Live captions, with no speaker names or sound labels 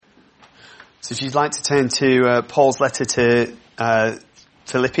So if you'd like to turn to Paul's letter to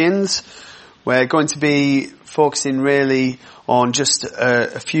Philippians, we're going to be focusing really on just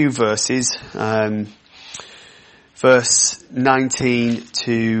a few verses, verse 19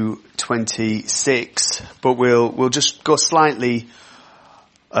 to 26, but we'll just go slightly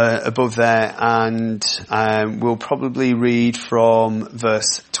above there, and we'll probably read from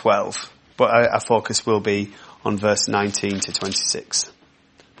verse 12, but our focus will be on verse 19 to 26.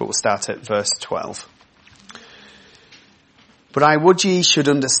 But we'll start at verse 12. But I would ye should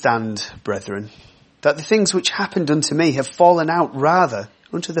understand, brethren, that the things which happened unto me have fallen out rather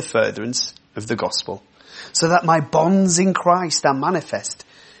unto the furtherance of the gospel, so that my bonds in Christ are manifest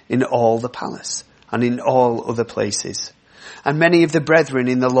in all the palace and in all other places. And many of the brethren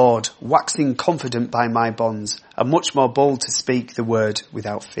in the Lord, waxing confident by my bonds, are much more bold to speak the word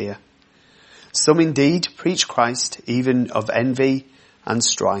without fear. Some indeed preach Christ, even of envy and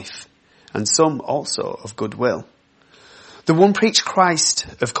strife, and some also of goodwill. The one preached Christ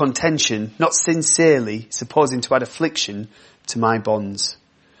of contention, not sincerely, supposing to add affliction to my bonds,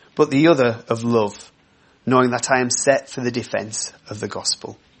 but the other of love, knowing that I am set for the defence of the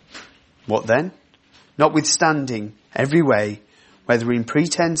gospel. What then? Notwithstanding, every way, whether in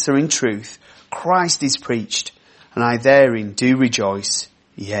pretence or in truth, Christ is preached, and I therein do rejoice,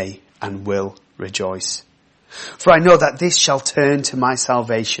 yea, and will rejoice. For I know that this shall turn to my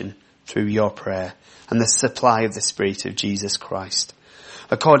salvation through your prayer and the supply of the Spirit of Jesus Christ,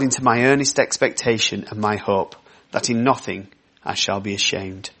 according to my earnest expectation and my hope, that in nothing I shall be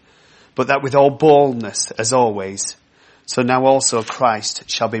ashamed, but that with all boldness as always, so now also Christ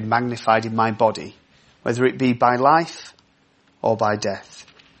shall be magnified in my body, whether it be by life or by death.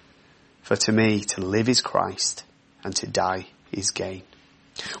 For to me to live is Christ, and to die is gain.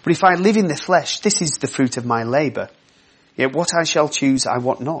 But if I live in the flesh, this is the fruit of my labour. Yet what I shall choose I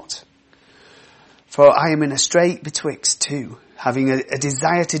wot not. For I am in a strait betwixt two, having a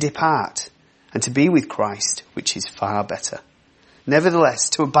desire to depart, and to be with Christ, which is far better. Nevertheless,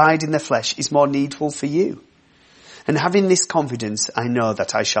 to abide in the flesh is more needful for you. And having this confidence, I know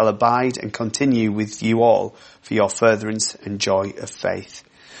that I shall abide and continue with you all for your furtherance and joy of faith,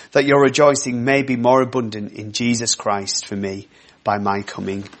 that your rejoicing may be more abundant in Jesus Christ for me, by my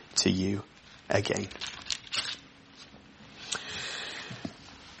coming to you again.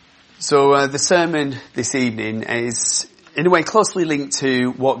 So the sermon this evening is in a way closely linked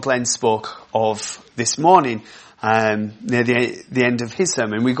to what Glenn spoke of this morning near the end of his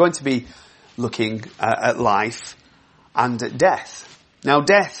sermon. We're going to be looking at life and at death. Now,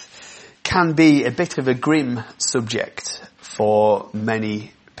 death can be a bit of a grim subject for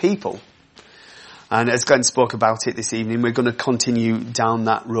many people. And as Glenn spoke about it this evening, we're going to continue down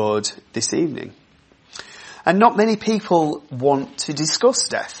that road this evening. And not many people want to discuss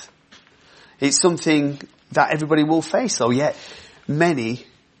death. It's something that everybody will face, though, yet many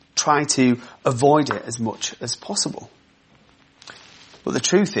try to avoid it as much as possible. But the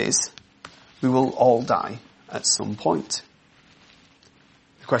truth is, we will all die at some point.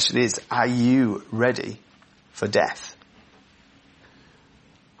 The question is, are you ready for death?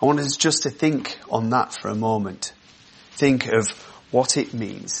 I want us just to think on that for a moment. Think of what it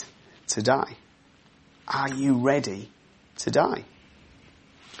means to die. Are you ready to die?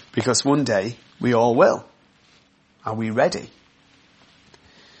 Because one day we all will. Are we ready?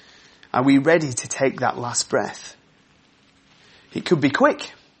 Are we ready to take that last breath? It could be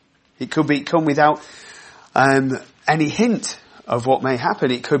quick. It could come without any hint of what may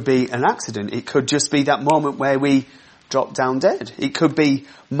happen. It could be an accident. It could just be that moment where we drop down dead. It could be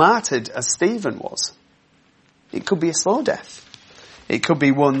martyred as Stephen was. It could be a slow death. It could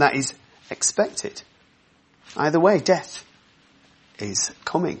be one that is expected. Either way, death is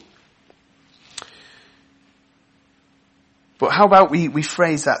coming. But how about we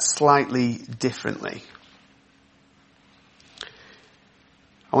phrase that slightly differently?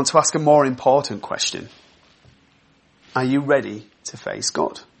 I want to ask a more important question. Are you ready to face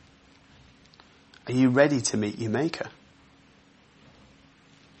God? Are you ready to meet your Maker?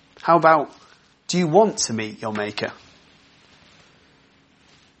 How about, do you want to meet your Maker?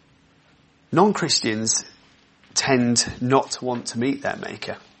 Non-Christians tend not to want to meet their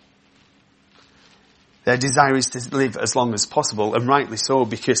Maker. Their desire is to live as long as possible, and rightly so,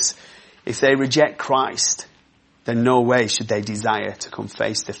 because if they reject Christ, then no way should they desire to come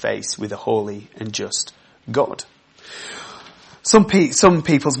face to face with a holy and just God. Some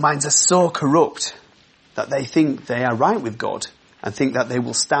people's minds are so corrupt that they think they are right with God and think that they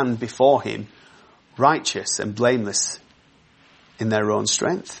will stand before him righteous and blameless in their own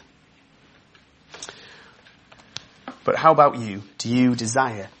strength. But how about you? Do you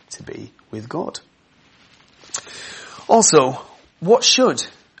desire to to be with God. Also, what should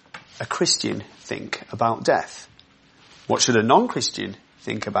a Christian think about death? What should a non-Christian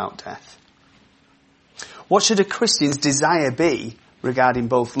think about death? What should a Christian's desire be regarding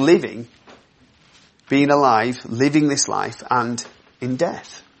both living, being alive, living this life, and in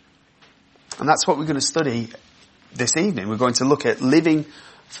death? And that's what we're going to study this evening. We're going to look at living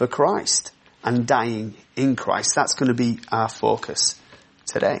for Christ and dying in Christ. That's going to be our focus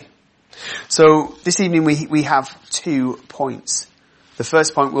today. So this evening we have 2 points. The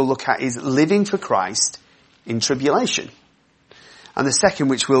first point we'll look at is living for Christ in tribulation. And the second,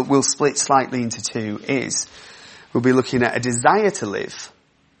 which we'll split slightly into 2, is we'll be looking at a desire to live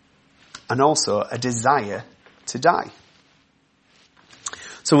and also a desire to die.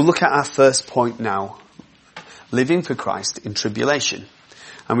 So we'll look at our first point now, living for Christ in tribulation.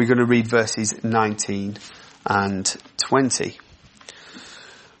 And we're going to read verses 19 and 20.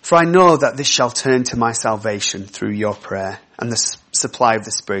 For I know that this shall turn to my salvation through your prayer and the supply of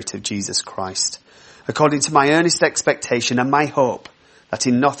the Spirit of Jesus Christ, according to my earnest expectation and my hope that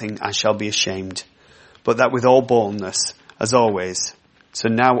in nothing I shall be ashamed, but that with all boldness, as always, so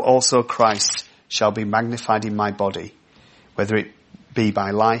now also Christ shall be magnified in my body, whether it be by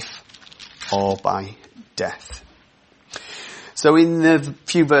life or by death. So in the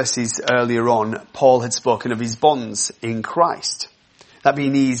few verses earlier on, Paul had spoken of his bonds in Christ. That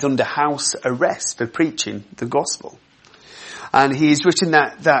being he's under house arrest for preaching the gospel. And he's written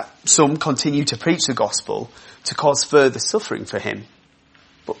that some continue to preach the gospel to cause further suffering for him.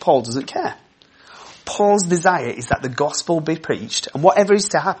 But Paul doesn't care. Paul's desire is that the gospel be preached, and whatever is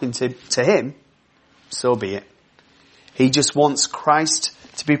to happen to him, so be it. He just wants Christ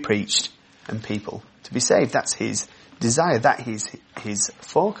to be preached and people to be saved. That's his desire. That is his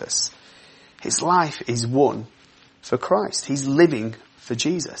focus. His life is one for Christ. He's living for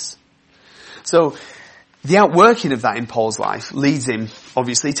Jesus. So the outworking of that in Paul's life leads him,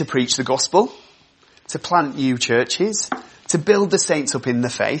 obviously, to preach the gospel, to plant new churches, to build the saints up in the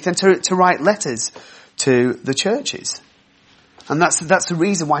faith, and to write letters to the churches. And that's the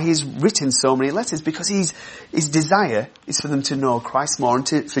reason why he's written so many letters, because his desire is for them to know Christ more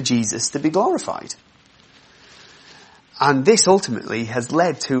and for Jesus to be glorified. And this ultimately has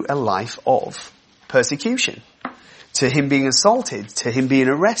led to a life of persecution, to him being assaulted, to him being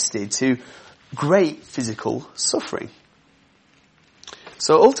arrested, to great physical suffering.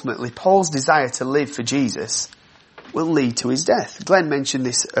 So ultimately, Paul's desire to live for Jesus will lead to his death. Glenn mentioned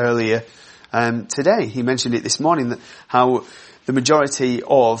this earlier today. He mentioned it this morning, that how the majority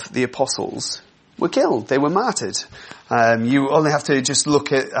of the apostles were killed. They were martyred. You only have to just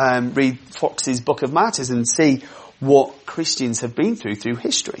look at, read Fox's Book of Martyrs and see what Christians have been through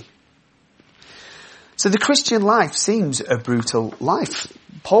history. So the Christian life seems a brutal life.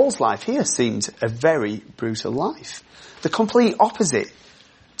 Paul's life here seems a very brutal life. The complete opposite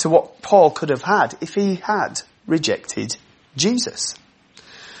to what Paul could have had if he had rejected Jesus.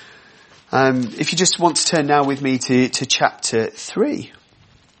 If you just want to turn now with me to chapter 3.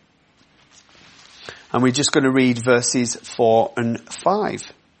 And we're just going to read verses 4 and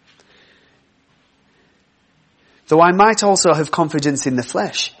 5. Though I might also have confidence in the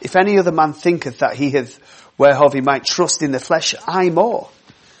flesh, if any other man thinketh that he hath whereof he might trust in the flesh, I more.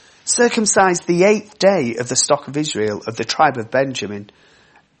 Circumcised the 8th day of the stock of Israel, of the tribe of Benjamin,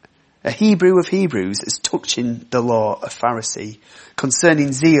 a Hebrew of Hebrews, as touching the law, a Pharisee,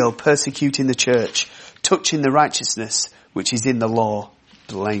 concerning zeal, persecuting the church, touching the righteousness which is in the law,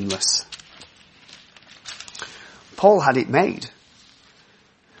 blameless. Paul had it made.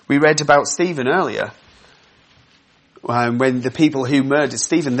 We read about Stephen earlier. When the people who murdered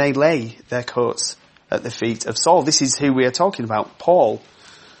Stephen, they lay their coats at the feet of Saul. This is who we are talking about. Paul,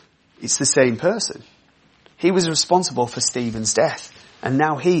 it's the same person. He was responsible for Stephen's death, and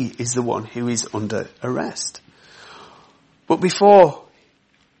now he is the one who is under arrest. But before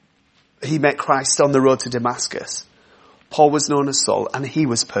he met Christ on the road to Damascus, Paul was known as Saul, and he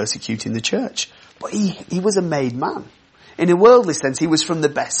was persecuting the church. But he was a made man. In a worldly sense, he was from the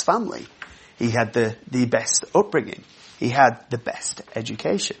best family. He had the best upbringing. He had the best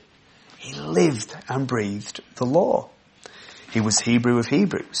education. He lived and breathed the law. He was Hebrew of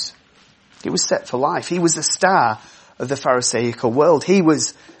Hebrews. He was set for life. He was the star of the Pharisaical world. He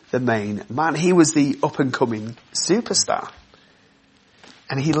was the main man. He was the up-and-coming superstar.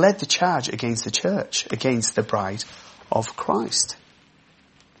 And he led the charge against the church, against the bride of Christ.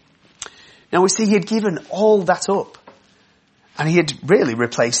 Now we see he had given all that up. And he had really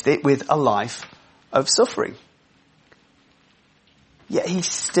replaced it with a life of suffering. Yet he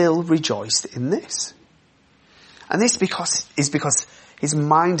still rejoiced in this. And this is because His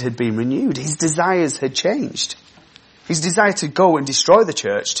mind had been renewed. His desires had changed. His desire to go and destroy the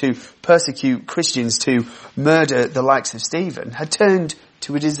church, to persecute Christians, to murder the likes of Stephen, had turned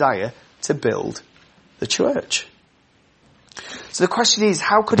to a desire to build the church. So the question is,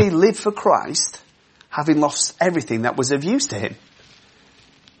 how could he live for Christ, having lost everything that was of use to him?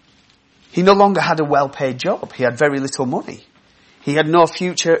 He no longer had a well-paid job. He had very little money. He had no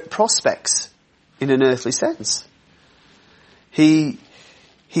future prospects in an earthly sense. He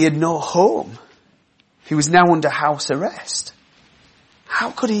had no home. He was now under house arrest.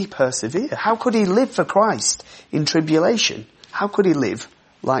 How could he persevere? How could he live for Christ in tribulation? How could he live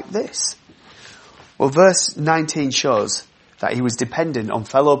like this? Well, verse 19 shows that he was dependent on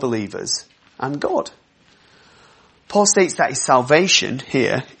fellow believers and God. Paul states that his salvation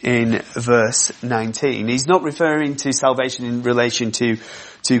here in verse 19, he's not referring to salvation in relation to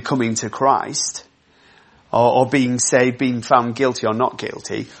coming to Christ or being saved, being found guilty or not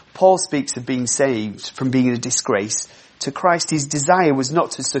guilty. Paul speaks of being saved from being a disgrace to Christ. His desire was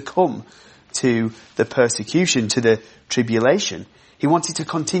not to succumb to the persecution, to the tribulation. He wanted to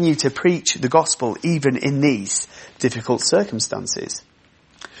continue to preach the gospel even in these difficult circumstances.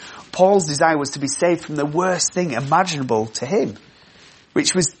 Paul's desire was to be saved from the worst thing imaginable to him,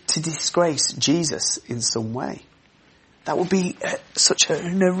 which was to disgrace Jesus in some way. That would be such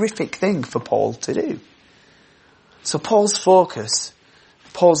an horrific thing for Paul to do. So Paul's focus,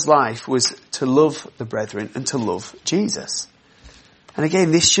 Paul's life was to love the brethren and to love Jesus. And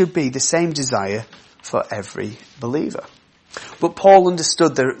again, this should be the same desire for every believer. But Paul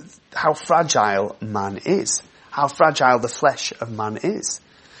understood how fragile man is, how fragile the flesh of man is.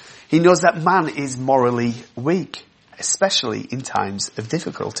 He knows that man is morally weak, especially in times of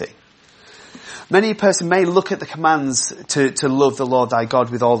difficulty. Many a person may look at the commands to love the Lord thy God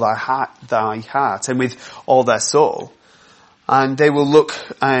with all thy heart and with all their soul. And they will look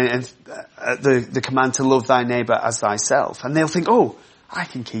at the command to love thy neighbour as thyself. And they'll think, oh, I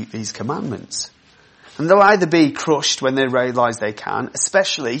can keep these commandments. And they'll either be crushed when they realise they can,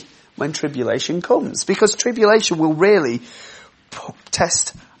 especially when tribulation comes. Because tribulation will really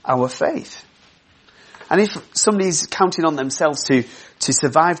test our faith. And if somebody's counting on themselves to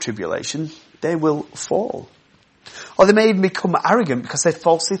survive tribulation, they will fall. Or they may even become arrogant because they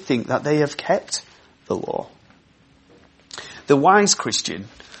falsely think that they have kept the law. The wise Christian,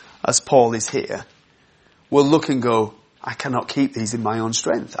 as Paul is here, will look and go, I cannot keep these in my own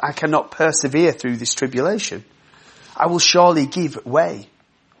strength. I cannot persevere through this tribulation. I will surely give way.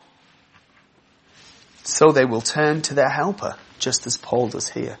 So they will turn to their helper, just as Paul does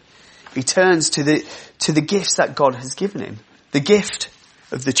here. He turns to the gifts that God has given him. The gift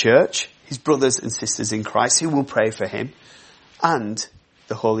of the church, his brothers and sisters in Christ who will pray for him, and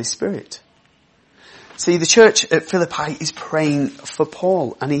the Holy Spirit. See, the church at Philippi is praying for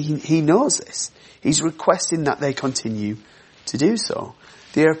Paul, and he knows this. He's requesting that they continue to do so.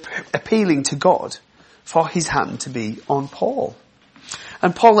 They are appealing to God for his hand to be on Paul.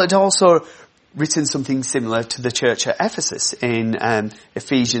 And Paul had also written something similar to the church at Ephesus in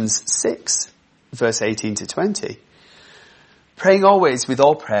Ephesians 6, verse 18 to 20. Praying always with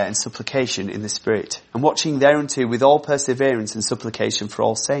all prayer and supplication in the Spirit, and watching thereunto with all perseverance and supplication for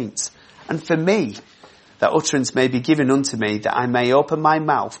all saints. And for me, that utterance may be given unto me, that I may open my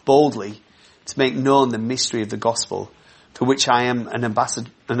mouth boldly to make known the mystery of the gospel, for which I am an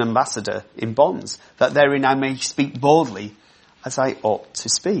ambassador in bonds, that therein I may speak boldly as I ought to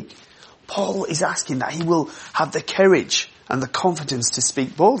speak. Paul is asking that he will have the courage and the confidence to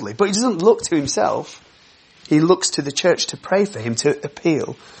speak boldly. But he doesn't look to himself. He looks to the church to pray for him, to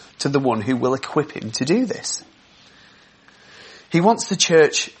appeal to the one who will equip him to do this. He wants the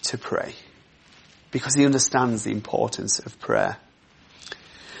church to pray because he understands the importance of prayer.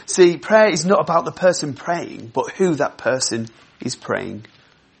 See, prayer is not about the person praying, but who that person is praying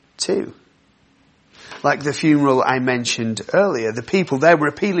to. Like the funeral I mentioned earlier, the people there were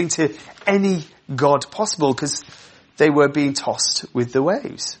appealing to any God possible because they were being tossed with the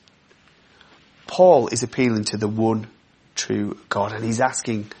waves. Paul is appealing to the one true God, and he's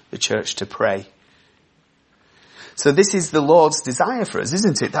asking the church to pray. So this is the Lord's desire for us,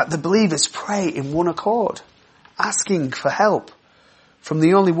 isn't it? That the believers pray in one accord, asking for help from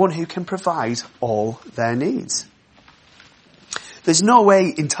the only one who can provide all their needs. There's no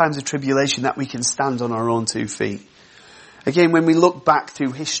way in times of tribulation that we can stand on our own 2 feet. Again, when we look back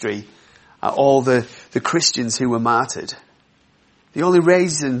through history at all the Christians who were martyred, the only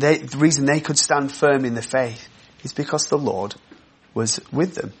reason they could stand firm in the faith is because the Lord was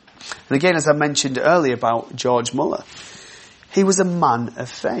with them. And again, as I mentioned earlier about George Muller, he was a man of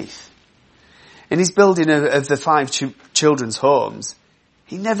faith. In his building of the 5 children's homes,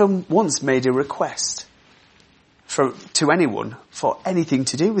 He never once made a request to anyone for anything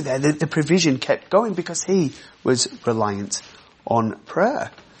to do with it. The provision kept going because he was reliant on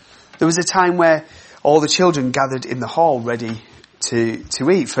prayer. There was a time where all the children gathered in the hall ready to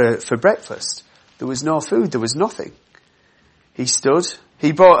eat for breakfast. There was no food, there was nothing. He stood,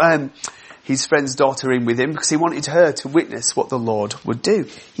 he brought his friend's daughter in with him because he wanted her to witness what the Lord would do.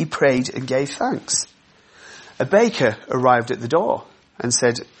 He prayed and gave thanks. A baker arrived at the door and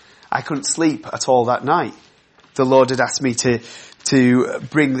said, I couldn't sleep at all that night. The Lord had asked me to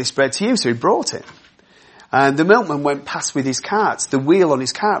bring this bread to you, so he brought it. And the milkman went past with his cart. The wheel on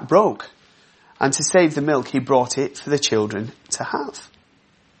his cart broke. And to save the milk, he brought it for the children to have.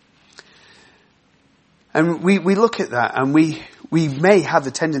 And we look at that and we may have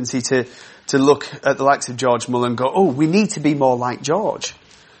the tendency to look at the likes of George Muller and go, oh, we need to be more like George.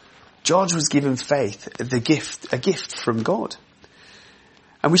 George was given faith, a gift from God.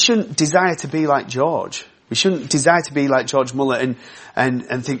 And we shouldn't desire to be like George. We shouldn't desire to be like George Muller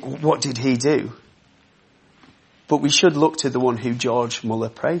and think, what did he do? But we should look to the one who George Muller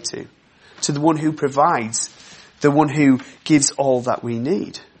prayed to the one who provides, the one who gives all that we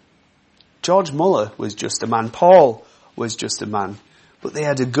need. George Muller was just a man. Paul was just a man. But they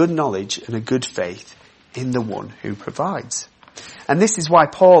had a good knowledge and a good faith in the one who provides. And this is why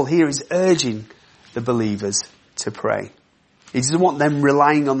Paul here is urging the believers to pray. He doesn't want them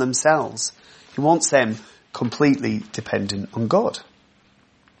relying on themselves. He wants them completely dependent on God.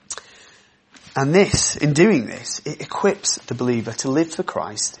 And this, in doing this, it equips the believer to live for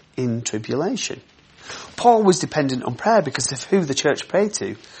Christ in tribulation. Paul was dependent on prayer because of who the church prayed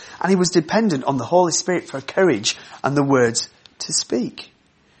to. And he was dependent on the Holy Spirit for courage and the words to speak.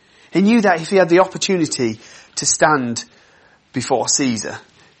 He knew that if he had the opportunity to stand before Caesar,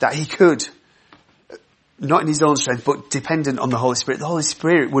 that he could, not in his own strength, but dependent on the Holy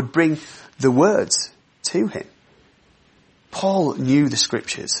Spirit would bring the words to him. Paul knew the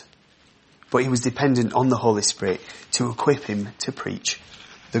scriptures, but he was dependent on the Holy Spirit to equip him to preach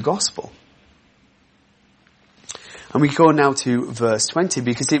the gospel. And we go now to verse 20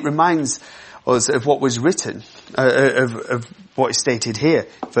 because it reminds us of what was written, of what is stated here,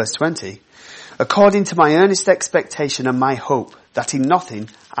 verse 20. According to my earnest expectation and my hope that in nothing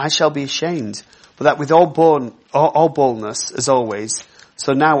I shall be ashamed, but that with all boldness as always,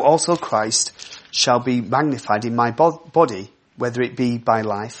 so now also Christ shall be magnified in my body, whether it be by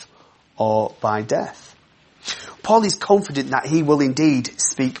life or by death. Paul is confident that he will indeed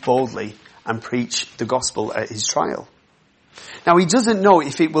speak boldly and preach the gospel at his trial. Now he doesn't know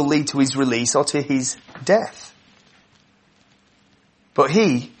if it will lead to his release or to his death. But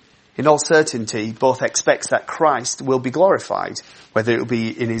he, in all certainty, both expects that Christ will be glorified, whether it will be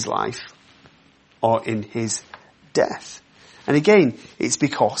in his life or in his death. And again, it's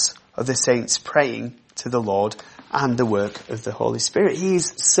because of the saints praying to the Lord and the work of the Holy Spirit. He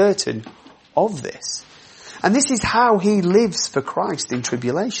is certain of this. And this is how he lives for Christ in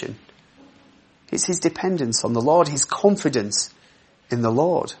tribulation. It's his dependence on the Lord, his confidence in the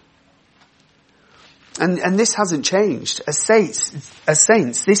Lord. And this hasn't changed. As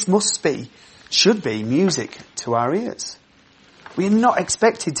saints, this should be music to our ears. We are not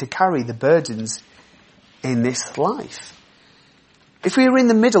expected to carry the burdens in this life. If we are in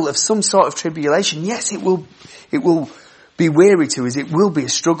the middle of some sort of tribulation, yes, it will be weary to us. It will be a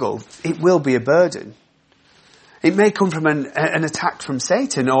struggle. It will be a burden. It may come from an attack from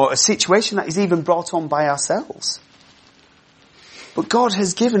Satan or a situation that is even brought on by ourselves. But God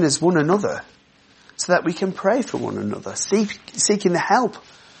has given us one another so that we can pray for one another, seeking the help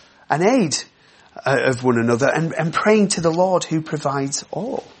and aid of one another and praying to the Lord who provides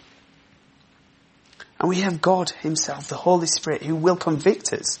all. And we have God himself, the Holy Spirit, who will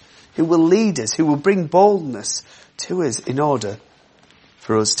convict us, who will lead us, who will bring boldness to us in order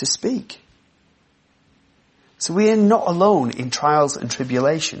for us to speak. So we are not alone in trials and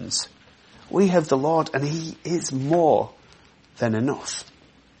tribulations. We have the Lord and he is more than enough.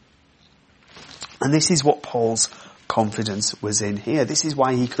 And this is what Paul's confidence was in here. This is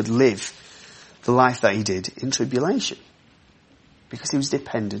why he could live the life that he did in tribulation. Because he was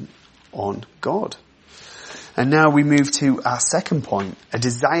dependent on God. And now we move to our second point, a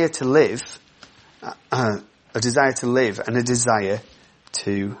desire to live and a desire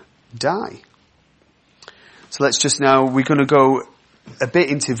to die. So we're going to go a bit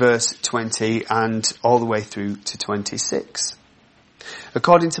into verse 20 and all the way through to 26.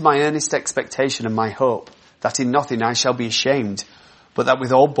 According to my earnest expectation and my hope, that in nothing I shall be ashamed, but that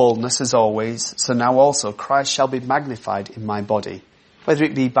with all boldness as always, so now also Christ shall be magnified in my body, whether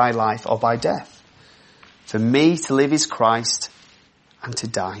it be by life or by death. For me to live is Christ, and to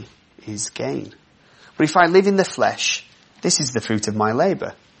die is gain. But if I live in the flesh, this is the fruit of my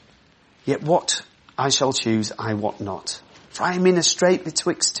labour. Yet what I shall choose, I wot not. For I am in a strait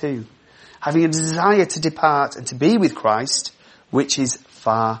betwixt two, having a desire to depart and to be with Christ, which is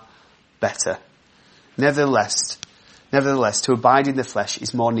far better. Nevertheless, to abide in the flesh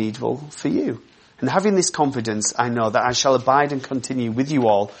is more needful for you. And having this confidence, I know that I shall abide and continue with you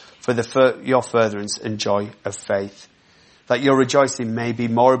all for your furtherance and joy of faith, that your rejoicing may be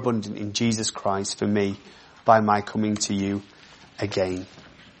more abundant in Jesus Christ for me by my coming to you again.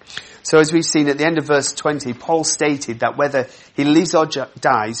 So as we've seen at the end of verse 20, Paul stated that whether he lives or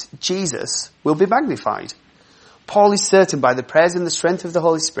dies, Jesus will be magnified. Paul is certain by the prayers and the strength of the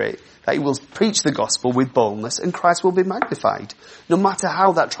Holy Spirit that he will preach the gospel with boldness and Christ will be magnified, no matter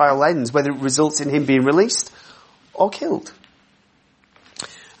how that trial ends, whether it results in him being released or killed.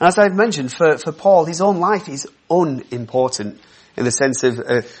 And as I've mentioned, for Paul, his own life is unimportant in the sense of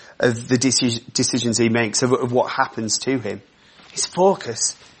the decisions he makes, of what happens to him. His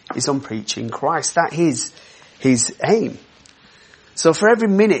focus is on preaching Christ. That is his aim. So for every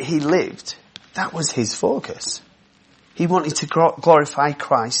minute he lived, that was his focus. He wanted to glorify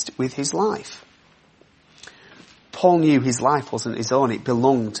Christ with his life. Paul knew his life wasn't his own, it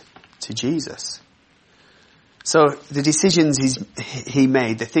belonged to Jesus. So the decisions he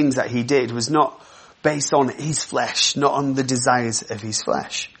made, the things that he did, was not based on his flesh, not on the desires of his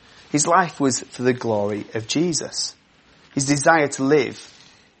flesh. His life was for the glory of Jesus. His desire to live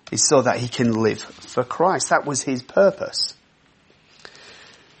is so that he can live for Christ. That was his purpose.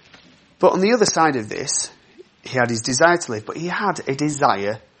 But on the other side of this, he had his desire to live, but he had a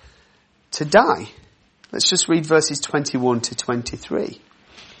desire to die. Let's just read verses 21 to 23.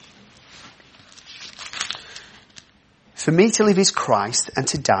 For me to live is Christ, and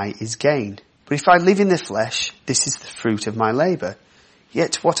to die is gain. But if I live in the flesh, this is the fruit of my labour.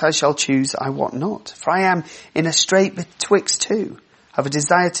 Yet what I shall choose I wot not. For I am in a strait betwixt two. I have a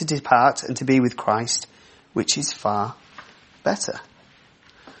desire to depart and to be with Christ, which is far better.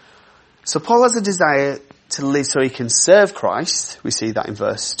 So Paul has a desire to live so he can serve Christ. We see that in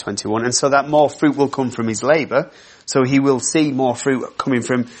verse 21. And so that more fruit will come from his labour. So he will see more fruit coming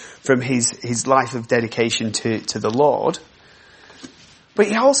from his life of dedication to the Lord. But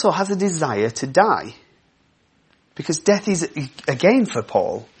he also has a desire to die. Because death is a gain for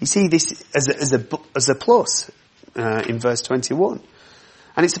Paul. You see this as a plus in verse 21.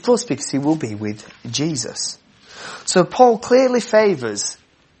 And it's a plus because he will be with Jesus. So Paul clearly favours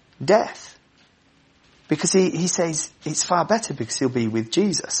death. Because he says it's far better because he'll be with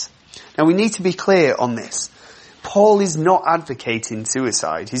Jesus. Now we need to be clear on this. Paul is not advocating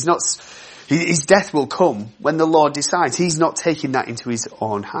suicide. His death will come when the Lord decides. He's not taking that into his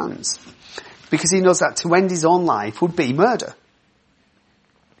own hands. Because he knows that to end his own life would be murder.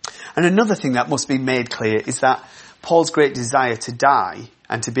 And another thing that must be made clear is that Paul's great desire to die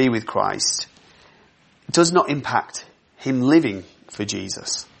and to be with Christ does not impact him living for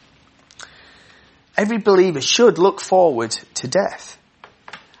Jesus. Every believer should look forward to death.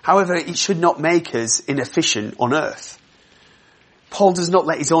 However, it should not make us inefficient on earth. Paul does not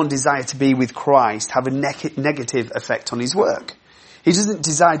let his own desire to be with Christ have a negative effect on his work. He doesn't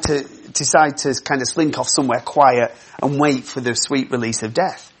decide to kind of slink off somewhere quiet and wait for the sweet release of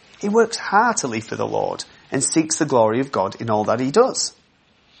death. He works heartily for the Lord and seeks the glory of God in all that he does.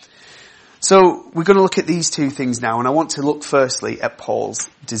 So we're going to look at these two things now, and I want to look firstly at Paul's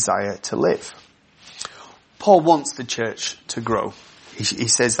desire to live. Paul wants the church to grow. He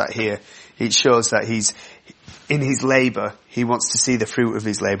says that here. It shows that he's in his labour. He wants to see the fruit of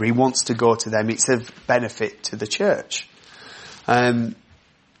his labour. He wants to go to them. It's of benefit to the church.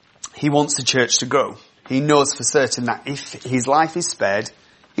 He wants the church to grow. He knows for certain that if his life is spared,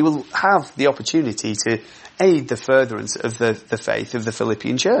 he will have the opportunity to aid the furtherance of the faith of the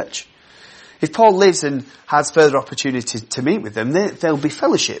Philippian church. If Paul lives and has further opportunity to meet with them, there'll be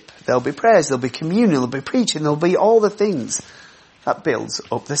fellowship, there'll be prayers, there'll be communion, there'll be preaching, there'll be all the things that builds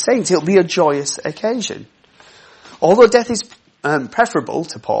up the saints. It'll be a joyous occasion. Although death is preferable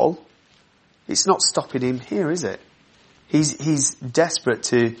to Paul, it's not stopping him here, is it? He's desperate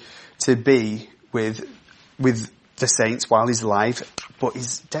to be with the saints while he's alive, but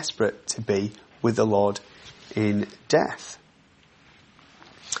he's desperate to be with the Lord in death.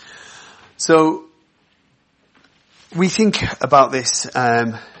 So we think about this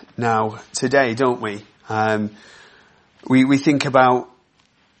now today, don't we? We think about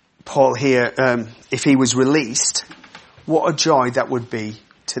Paul here, if he was released, what a joy that would be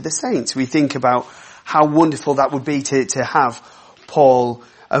to the saints. We think about how wonderful that would be to have Paul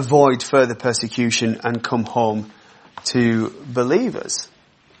avoid further persecution and come home to believers.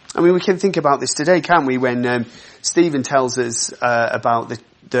 I mean, we can think about this today, can't we, when Stephen tells us about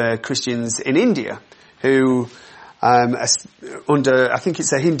the Christians in India who under, I think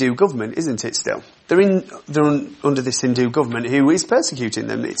it's a Hindu government, isn't it still? They're under this Hindu government who is persecuting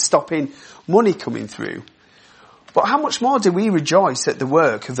them. It's stopping money coming through. But how much more do we rejoice at the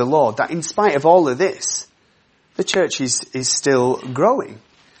work of the Lord, that in spite of all of this, the church is still growing.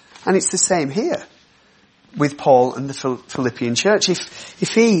 And it's the same here with Paul and the Philippian church.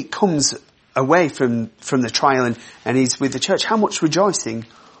 If he comes away from the trial and he's with the church, how much rejoicing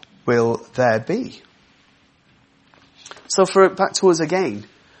will there be? So back to us again,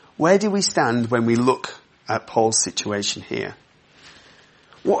 where do we stand when we look at Paul's situation here?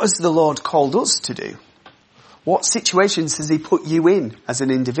 What has the Lord called us to do? What situations has he put you in as an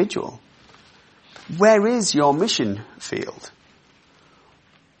individual? Where is your mission field?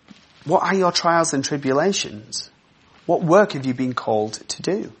 What are your trials and tribulations? What work have you been called to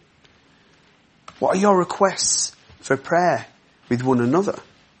do? What are your requests for prayer with one another?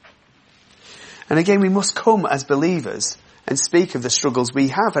 And again, we must come as believers and speak of the struggles we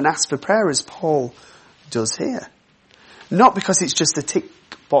have and ask for prayer as Paul does here. Not because it's just a tick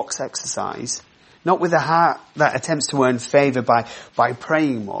box exercise, not with a heart that attempts to earn favour by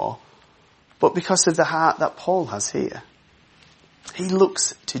praying more, but because of the heart that Paul has here. He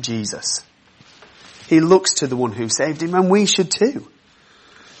looks to Jesus. He looks to the one who saved him, and we should too.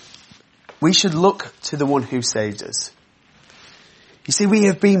 We should look to the one who saved us. You see, we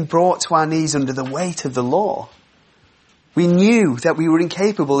have been brought to our knees under the weight of the law. We knew that we were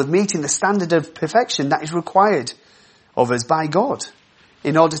incapable of meeting the standard of perfection that is required of us by God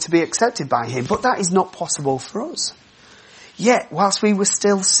in order to be accepted by him. But that is not possible for us. Yet, whilst we were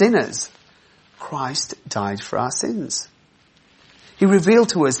still sinners, Christ died for our sins. He revealed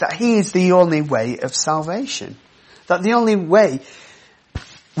to us that he is the only way of salvation. That the only way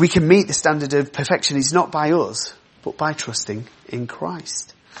we can meet the standard of perfection is not by us, but by trusting in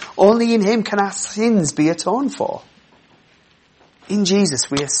Christ. Only in him can our sins be atoned for. In Jesus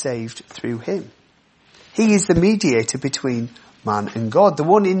we are saved through him. He is the mediator between man and God, the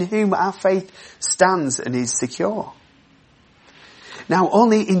one in whom our faith stands and is secure. Now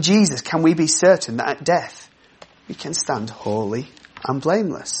only in Jesus can we be certain that at death we can stand holy and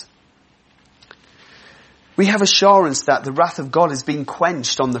blameless. We have assurance that the wrath of God has been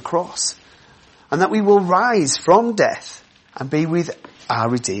quenched on the cross, and that we will rise from death and be with our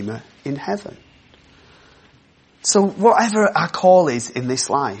Redeemer in heaven. So whatever our call is in this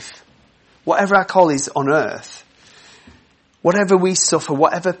life, whatever our call is on earth, whatever we suffer,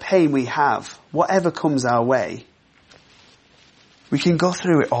 whatever pain we have, whatever comes our way, we can go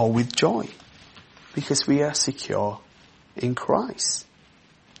through it all with joy because we are secure in Christ.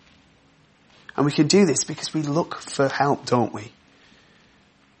 And we can do this because we look for help, don't we?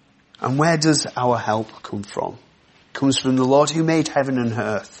 And where does our help come from? It comes from the Lord who made heaven and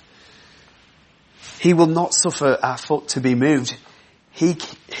earth. He will not suffer our foot to be moved. He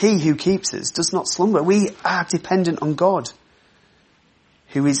who keeps us does not slumber. We are dependent on God,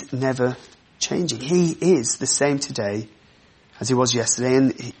 who is never changing. He is the same today as he was yesterday,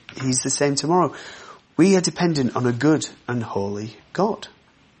 and he's the same tomorrow. We are dependent on a good and holy God.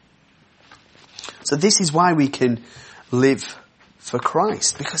 So this is why we can live for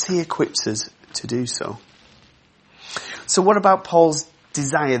Christ, because he equips us to do so. So what about Paul's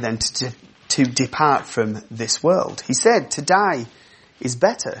desire then to depart from this world? He said to die is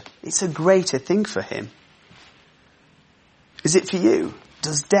better. It's a greater thing for him. Is it for you?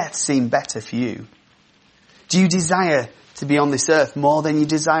 Does death seem better for you? Do you desire to be on this earth more than you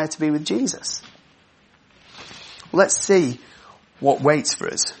desire to be with Jesus? Let's see what waits for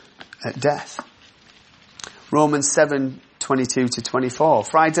us at death. Romans 7:22-24.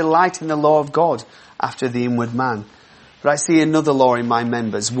 For I delight in the law of God after the inward man. But I see another law in my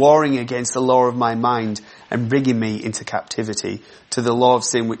members, warring against the law of my mind and bringing me into captivity to the law of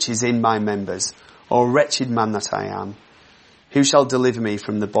sin which is in my members. O wretched man that I am, who shall deliver me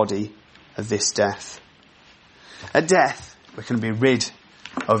from the body of this death? At death, we're going to be rid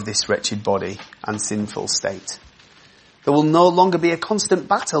of this wretched body and sinful state. There will no longer be a constant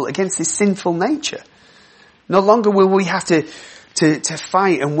battle against this sinful nature. No longer will we have to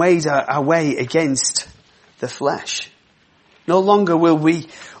fight and wade our way against the flesh. No longer will we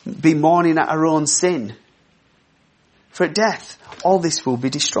be mourning at our own sin. For at death, all this will be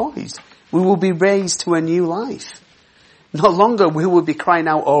destroyed. We will be raised to a new life. No longer will we be crying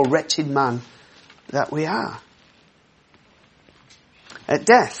out, "Oh, wretched man that we are." At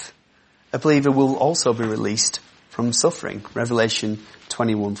death, a believer will also be released from suffering. Revelation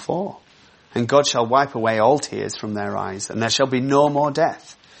 21:4. And God shall wipe away all tears from their eyes, and there shall be no more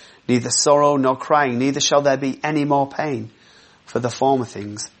death, neither sorrow nor crying, neither shall there be any more pain, for the former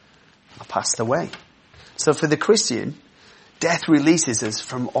things are passed away. So for the Christian, death releases us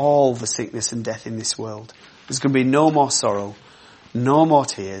from all the sickness and death in this world. There's going to be no more sorrow, no more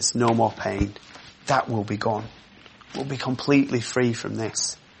tears, no more pain. That will be gone. We'll be completely free from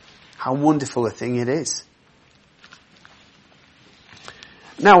this. How wonderful a thing it is.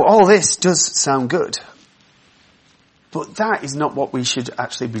 Now, all this does sound good, but that is not what we should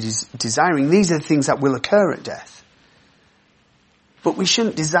actually be desiring. These are the things that will occur at death. But we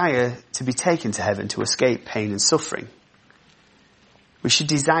shouldn't desire to be taken to heaven to escape pain and suffering. We should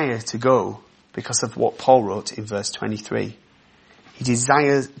desire to go because of what Paul wrote in verse 23. He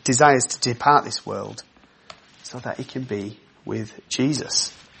desires to depart this world so that he can be with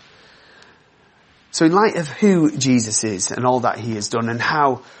Jesus. So in light of who Jesus is and all that he has done and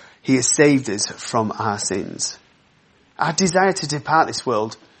how he has saved us from our sins, our desire to depart this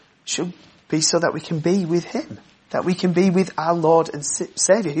world should be so that we can be with him, that we can be with our Lord and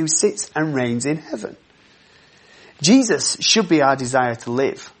Saviour who sits and reigns in heaven. Jesus should be our desire to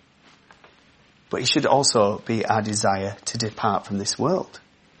live, but he should also be our desire to depart from this world.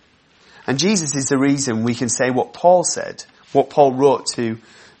 And Jesus is the reason we can say what Paul said, what Paul wrote to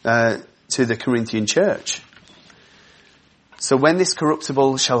the Corinthian church. So when this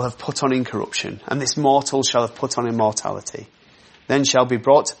corruptible shall have put on incorruption, and this mortal shall have put on immortality, then shall be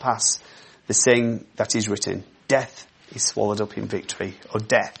brought to pass the saying that is written, death is swallowed up in victory. O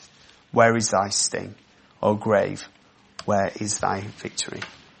death, where is thy sting? O grave, where is thy victory?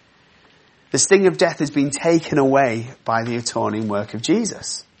 The sting of death has been taken away by the atoning work of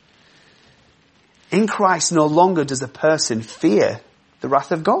Jesus. In Christ, no longer does a person fear the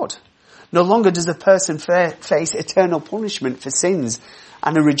wrath of God. No longer does a person face eternal punishment for sins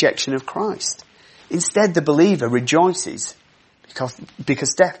and a rejection of Christ. Instead, the believer rejoices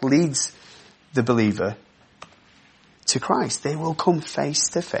because death leads the believer to Christ. They will come face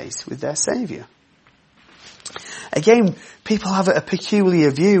to face with their Saviour. Again, people have a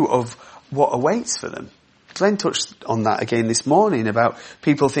peculiar view of what awaits for them. Glenn touched on that again this morning about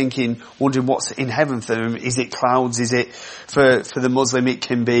people wondering what's in heaven for them. Is it clouds? Is it for the Muslim? It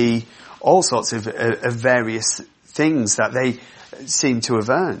can be all sorts of various things that they seem to have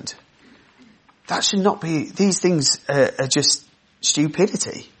earned. That should not be. These things are just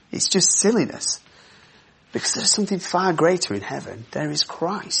stupidity. It's just silliness. Because there's something far greater in heaven. There is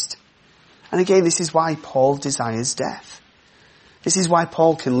Christ. And again, this is why Paul desires death. This is why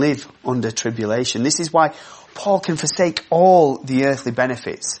Paul can live under tribulation. This is why Paul can forsake all the earthly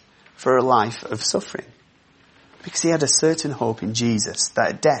benefits for a life of suffering. Because he had a certain hope in Jesus that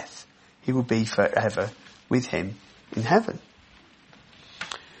at death he would be forever with him in heaven.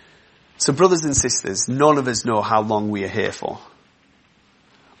 So brothers and sisters, none of us know how long we are here for.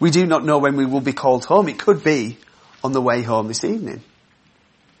 We do not know when we will be called home. It could be on the way home this evening.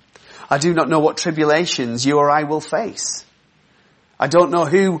 I do not know what tribulations you or I will face. I don't know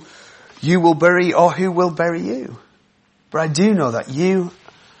who you will bury or who will bury you. But I do know that you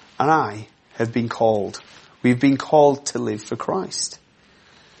and I have been called. We've been called to live for Christ.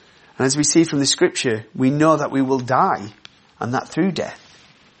 And as we see from the scripture, we know that we will die and that through death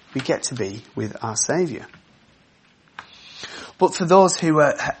we get to be with our Saviour. But for those who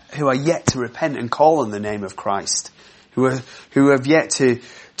are yet to repent and call on the name of Christ, who have yet to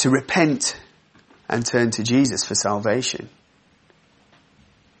repent and turn to Jesus for salvation,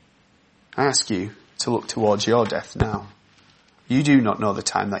 I ask you to look towards your death now. You do not know the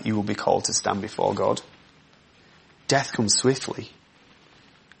time that you will be called to stand before God. Death comes swiftly.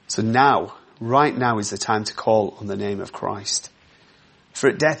 So now, right now is the time to call on the name of Christ. For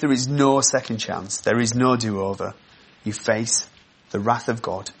at death there is no second chance. There is no do-over. You face the wrath of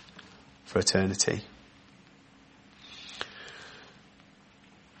God for eternity.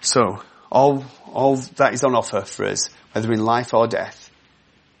 So, all that is on offer for us, whether in life or death,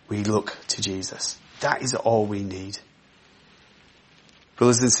 we look to Jesus. That is all we need.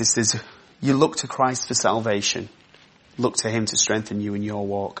 Brothers and sisters, you look to Christ for salvation. Look to him to strengthen you in your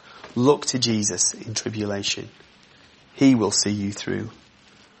walk. Look to Jesus in tribulation. He will see you through.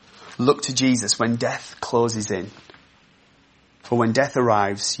 Look to Jesus when death closes in. For when death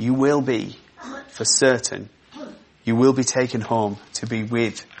arrives, you will be, for certain, you will be taken home to be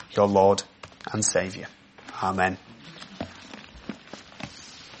with your Lord and Saviour. Amen.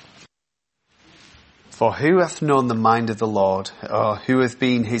 For who hath known the mind of the Lord, or who hath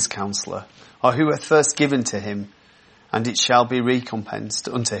been his counsellor, or who hath first given to him, and it shall be recompensed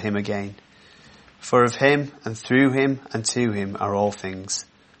unto him again? For of him, and through him, and to him are all things.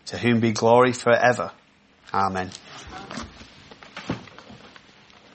 to whom be glory forever. Amen.